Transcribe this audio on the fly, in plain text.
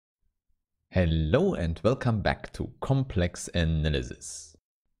Hello and welcome back to Complex Analysis.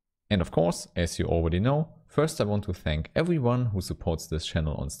 And of course, as you already know, first I want to thank everyone who supports this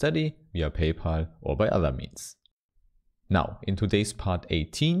channel on Steady via PayPal or by other means. Now, in today's part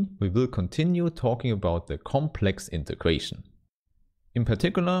 18, we will continue talking about the complex integration. In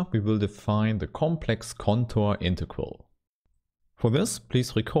particular, we will define the complex contour integral. For this,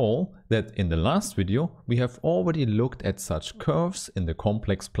 please recall that in the last video, we have already looked at such curves in the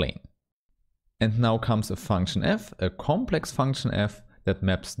complex plane. And now comes a function f, a complex function f, that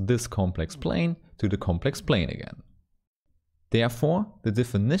maps this complex plane to the complex plane again. Therefore, the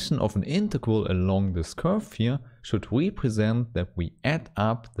definition of an integral along this curve here should represent that we add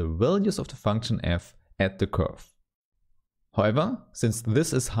up the values of the function f at the curve. However, since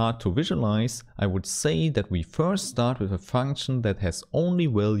this is hard to visualize, I would say that we first start with a function that has only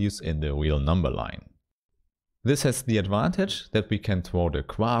values in the real number line. This has the advantage that we can draw the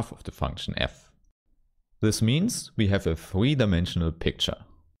graph of the function f. This means we have a three-dimensional picture.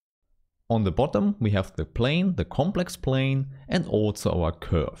 On the bottom we have the plane, the complex plane, and also our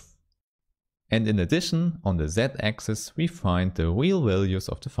curve. And in addition, on the z-axis we find the real values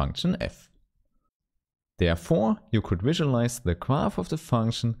of the function f. Therefore, you could visualize the graph of the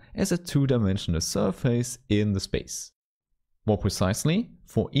function as a two-dimensional surface in the space. More precisely,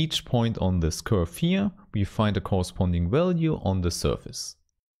 for each point on this curve here, we find a corresponding value on the surface.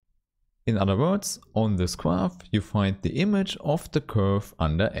 In other words, on this graph you find the image of the curve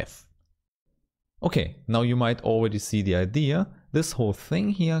under f. Okay, now you might already see the idea. This whole thing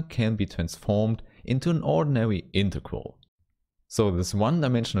here can be transformed into an ordinary integral. So this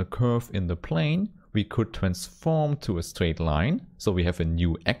one-dimensional curve in the plane we could transform to a straight line, so we have a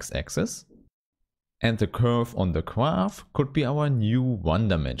new x-axis. And the curve on the graph could be our new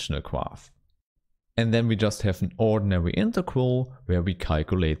one-dimensional graph. And then we just have an ordinary integral where we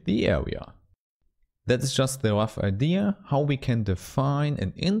calculate the area. That is just the rough idea how we can define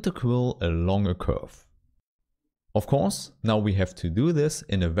an integral along a curve. Of course, now we have to do this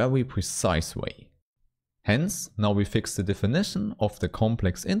in a very precise way. Hence, now we fix the definition of the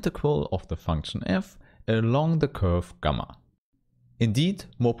complex integral of the function f along the curve gamma. Indeed,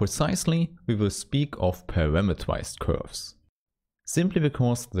 more precisely, we will speak of parametrized curves. Simply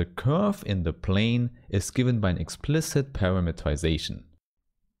because the curve in the plane is given by an explicit parametrization.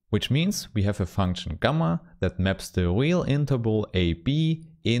 Which means we have a function gamma that maps the real interval AB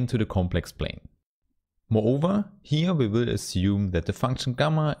into the complex plane. Moreover, here we will assume that the function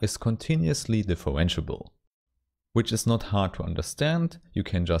gamma is continuously differentiable. Which is not hard to understand. You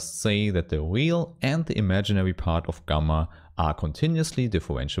can just say that the real and the imaginary part of gamma are continuously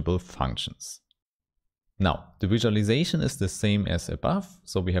differentiable functions. Now, the visualization is the same as above,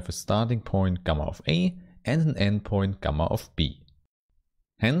 so we have a starting point gamma of A and an endpoint gamma of B.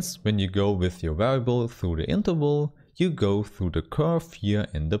 Hence, when you go with your variable through the interval, you go through the curve here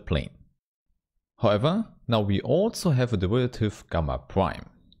in the plane. However, now we also have a derivative gamma prime.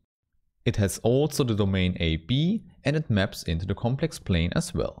 It has also the domain AB and it maps into the complex plane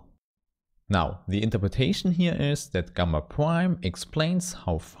as well. Now, the interpretation here is that gamma prime explains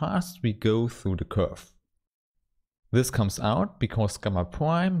how fast we go through the curve. This comes out because gamma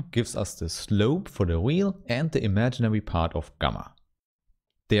prime gives us the slope for the real and the imaginary part of gamma.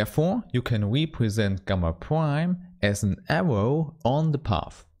 Therefore, you can represent gamma prime as an arrow on the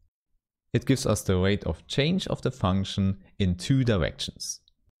path. It gives us the rate of change of the function in two directions.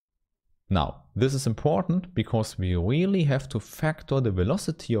 Now, this is important because we really have to factor the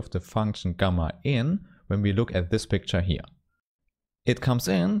velocity of the function gamma in when we look at this picture here. It comes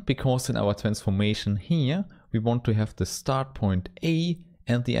in because in our transformation here, we want to have the start point A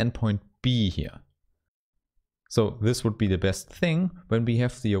and the end point B here. So this would be the best thing when we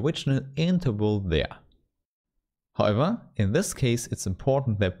have the original interval there. However, in this case it's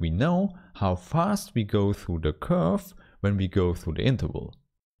important that we know how fast we go through the curve when we go through the interval.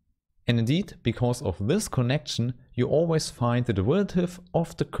 And indeed, because of this connection, you always find the derivative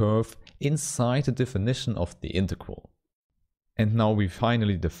of the curve inside the definition of the integral. And now we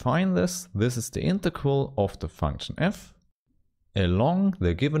finally define this. This is the integral of the function f along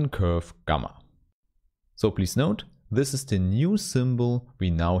the given curve gamma. So please note, this is the new symbol we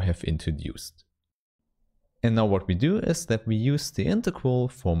now have introduced. And now what we do is that we use the integral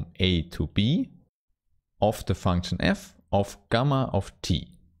from a to b of the function f of gamma of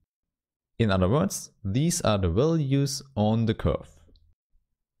t. In other words, these are the values on the curve.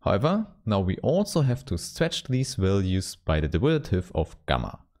 However, now we also have to stretch these values by the derivative of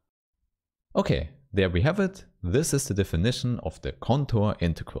gamma. Okay, there we have it. This is the definition of the contour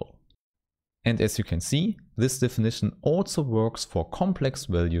integral. And as you can see, this definition also works for complex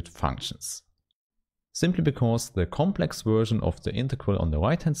valued functions. Simply because the complex version of the integral on the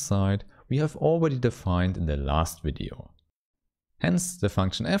right hand side we have already defined in the last video. Hence the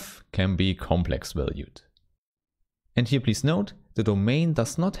function f can be complex valued. And here please note, the domain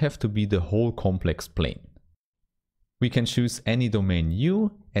does not have to be the whole complex plane. We can choose any domain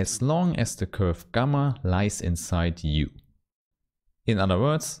U as long as the curve gamma lies inside U. In other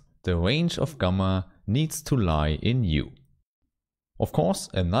words, the range of gamma needs to lie in U. Of course,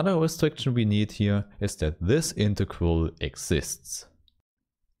 another restriction we need here is that this integral exists.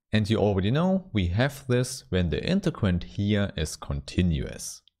 And you already know we have this when the integrand here is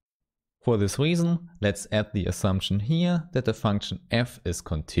continuous. For this reason, let's add the assumption here that the function f is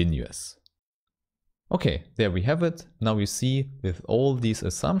continuous. Okay, there we have it. Now we see with all these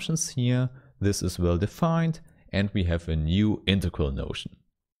assumptions here, this is well defined and we have a new integral notion.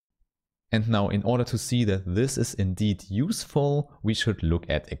 And now in order to see that this is indeed useful, we should look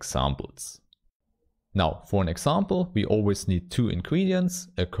at examples. Now for an example, we always need two ingredients,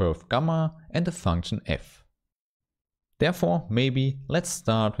 a curve gamma and a function f. Therefore, maybe let's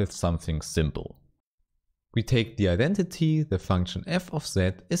start with something simple. We take the identity the function f of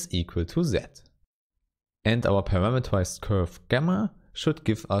z is equal to z. And our parameterized curve gamma should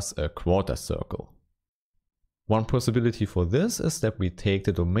give us a quarter circle. One possibility for this is that we take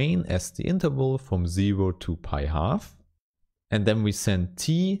the domain as the interval from 0 to pi half, and then we send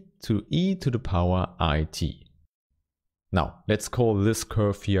t to e to the power it. Now let's call this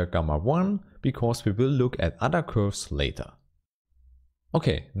curve here gamma 1 because we will look at other curves later.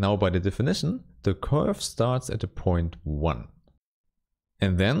 Okay, now by the definition, the curve starts at the point 1.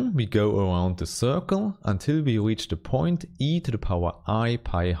 And then we go around the circle until we reach the point e to the power I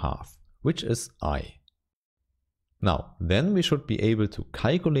pi half, which is I. Now, then we should be able to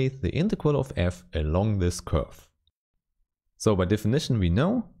calculate the integral of f along this curve. So by definition we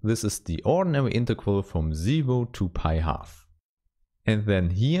know this is the ordinary integral from 0 to pi half. And then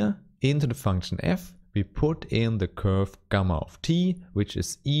here into the function f we put in the curve gamma of t, which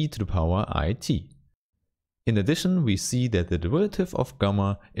is e to the power it. In addition, we see that the derivative of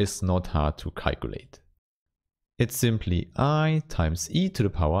gamma is not hard to calculate. It's simply I times e to the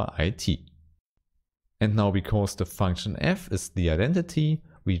power it. And now because the function f is the identity,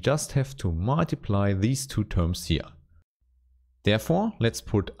 we just have to multiply these two terms here. Therefore, let's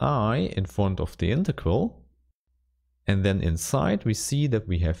put I in front of the integral. And then inside we see that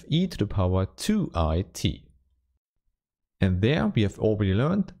we have e to the power 2it. And there we have already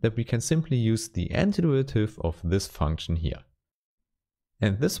learned that we can simply use the antiderivative of this function here.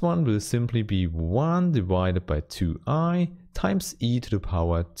 And this one will simply be 1 divided by 2i times e to the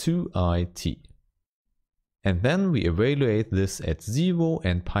power 2it. And then we evaluate this at 0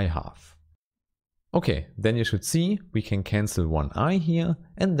 and pi half. Okay, then you should see we can cancel one I here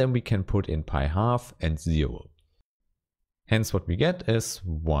and then we can put in pi half and 0. Hence what we get is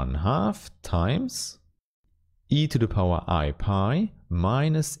 1/2 times e to the power I pi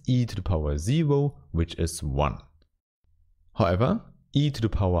minus e to the power 0, which is 1. However, e to the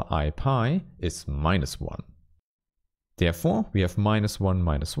power I pi is minus 1. Therefore, we have minus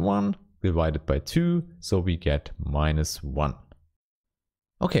 1 divided by 2, so we get minus 1.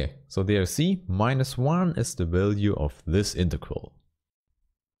 Okay, so there you see, minus 1 is the value of this integral.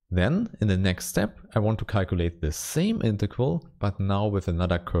 Then, in the next step, I want to calculate the same integral, but now with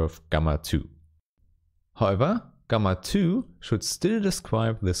another curve gamma 2. However, gamma 2 should still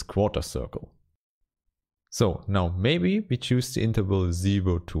describe this quarter circle. So now maybe we choose the interval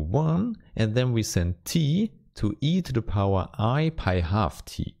 0 to 1 and then we send t to e to the power I pi half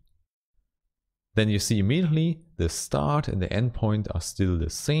t. Then you see immediately the start and the endpoint are still the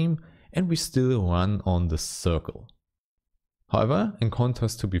same and we still run on the circle. However, in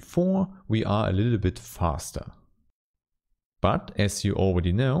contrast to before, we are a little bit faster. But as you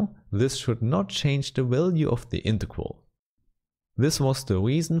already know, this should not change the value of the integral. This was the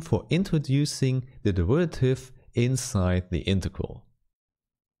reason for introducing the derivative inside the integral.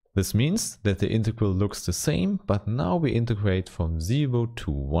 This means that the integral looks the same, but now we integrate from 0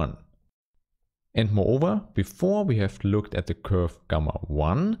 to 1. And moreover, before we have looked at the curve gamma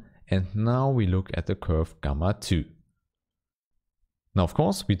 1 and now we look at the curve gamma 2. Now of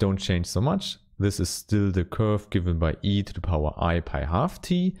course we don't change so much. This is still the curve given by e to the power I pi half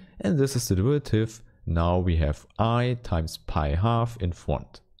t and this is the derivative. Now we have I times pi half in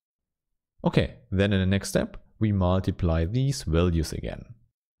front. Okay, then in the next step we multiply these values again.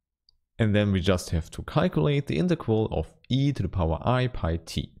 And then we just have to calculate the integral of e to the power I pi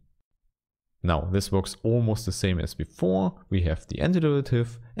t. Now this works almost the same as before. We have the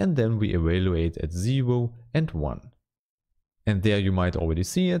antiderivative and then we evaluate at 0 and 1. And there you might already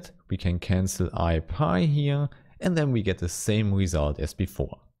see it. We can cancel I pi here and then we get the same result as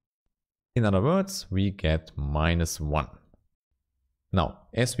before. In other words, we get -1. Now,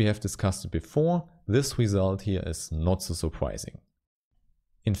 as we have discussed it before, this result here is not so surprising.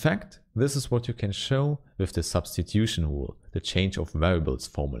 In fact, this is what you can show with the substitution rule, the change of variables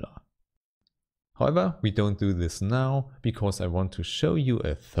formula. However, we don't do this now because I want to show you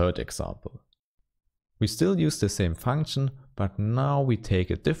a third example. We still use the same function, but now we take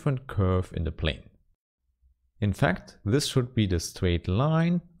a different curve in the plane. In fact, this should be the straight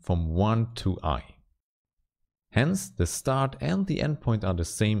line from 1 to I. Hence, the start and the end point are the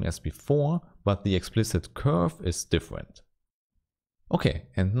same as before, but the explicit curve is different. Okay,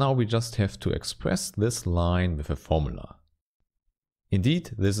 and now we just have to express this line with a formula.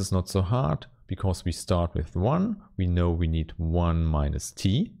 Indeed, this is not so hard, because we start with 1, we know we need 1 minus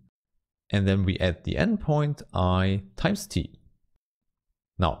t, and then we add the endpoint I times t.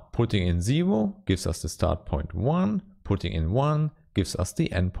 Now, putting in 0 gives us the start point 1, putting in 1 gives us the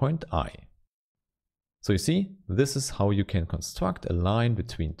endpoint I. So you see, this is how you can construct a line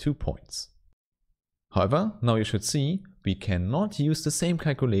between 2 points. However, now you should see, we cannot use the same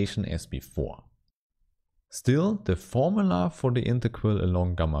calculation as before. Still, the formula for the integral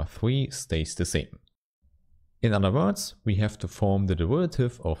along gamma 3 stays the same. In other words, we have to form the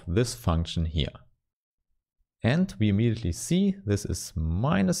derivative of this function here. And we immediately see this is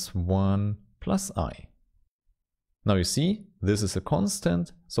 -1 plus I. Now you see, this is a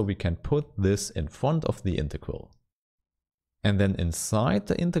constant, so we can put this in front of the integral. And then inside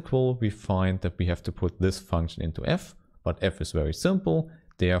the integral we find that we have to put this function into f, but f is very simple,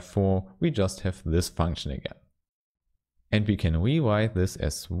 therefore we just have this function again. And we can rewrite this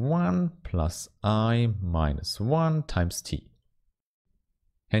as 1 plus I minus 1 times t.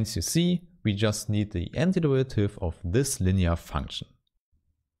 Hence you see, we just need the antiderivative of this linear function.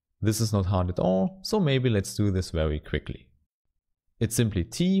 This is not hard at all, so maybe let's do this very quickly. It's simply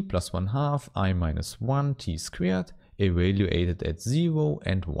t plus 1/2 I minus 1 t squared evaluated at 0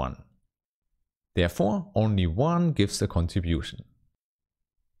 and 1. Therefore, only 1 gives a contribution.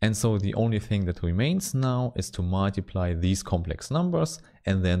 And so the only thing that remains now is to multiply these complex numbers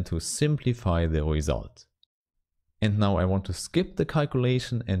and then to simplify the result. And now I want to skip the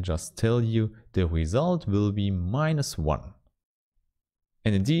calculation and just tell you the result will be -1.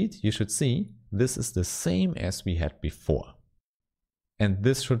 And indeed, you should see, this is the same as we had before. And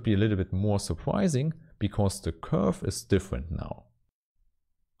this should be a little bit more surprising because the curve is different now.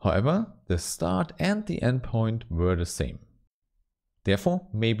 However, the start and the end point were the same. Therefore,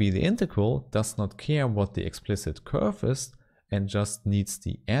 maybe the integral does not care what the explicit curve is and just needs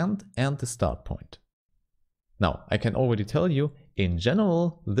the end and the start point. Now, I can already tell you, in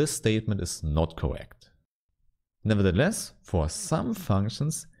general, this statement is not correct. Nevertheless, for some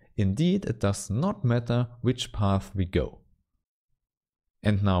functions, indeed it does not matter which path we go.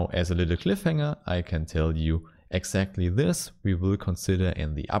 And now, as a little cliffhanger, I can tell you exactly this we will consider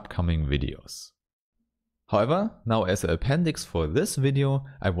in the upcoming videos. However, now as an appendix for this video,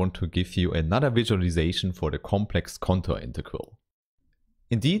 I want to give you another visualization for the complex contour integral.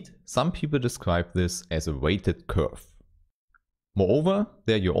 Indeed, some people describe this as a weighted curve. Moreover,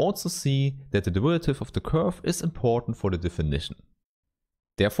 there you also see that the derivative of the curve is important for the definition.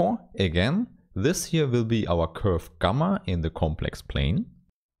 Therefore, again, this here will be our curve gamma in the complex plane.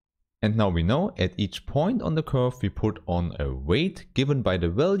 And now we know at each point on the curve we put on a weight given by the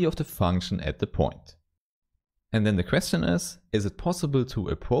value of the function at the point. And then the question is it possible to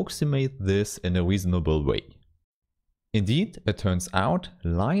approximate this in a reasonable way? Indeed, it turns out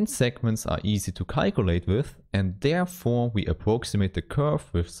line segments are easy to calculate with, and therefore we approximate the curve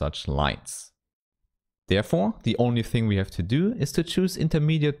with such lines. Therefore, the only thing we have to do is to choose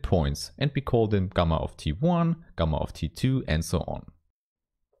intermediate points, and we call them gamma of t1, gamma of t2, and so on.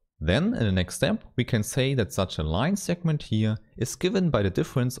 Then, in the next step, we can say that such a line segment here is given by the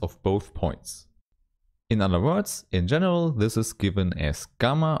difference of both points. In other words, in general, this is given as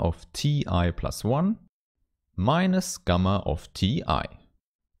gamma of ti plus 1 minus gamma of ti.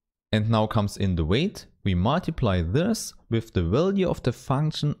 And now comes in the weight, we multiply this with the value of the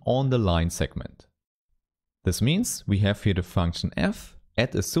function on the line segment. This means we have here the function f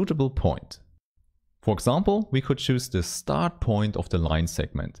at a suitable point. For example, we could choose the start point of the line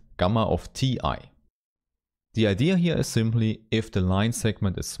segment, gamma of ti. The idea here is simply, if the line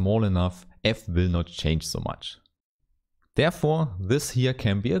segment is small enough, f will not change so much. Therefore, this here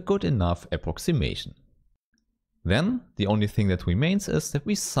can be a good enough approximation. Then the only thing that remains is that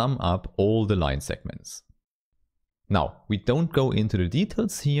we sum up all the line segments. Now, we don't go into the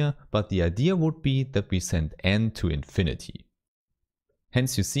details here, but the idea would be that we send n to infinity.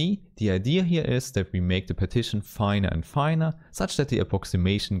 Hence you see, the idea here is that we make the partition finer and finer, such that the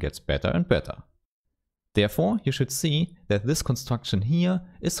approximation gets better and better. Therefore, you should see that this construction here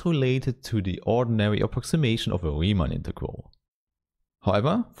is related to the ordinary approximation of a Riemann integral.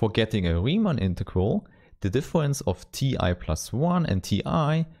 However, for getting a Riemann integral, the difference of ti plus 1 and ti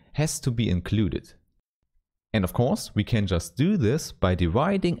has to be included. And of course, we can just do this by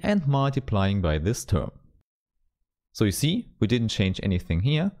dividing and multiplying by this term. So you see, we didn't change anything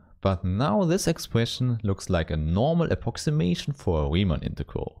here, but now this expression looks like a normal approximation for a Riemann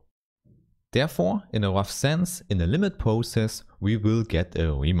integral. Therefore, in a rough sense, in a limit process, we will get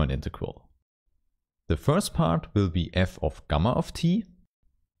a Riemann integral. The first part will be f of gamma of t,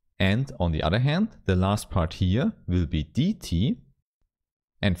 and on the other hand, the last part here will be dt.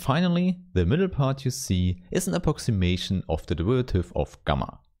 And finally, the middle part you see is an approximation of the derivative of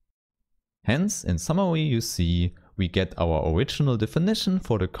gamma. Hence, in summary, you see we get our original definition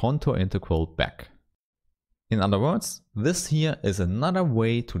for the contour integral back. In other words, this here is another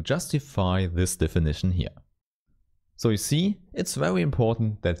way to justify this definition here. So you see, it's very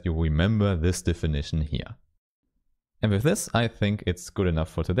important that you remember this definition here. And with this, I think it's good enough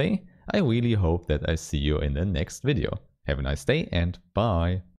for today. I really hope that I see you in the next video. Have a nice day and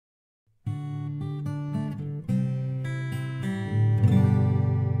bye!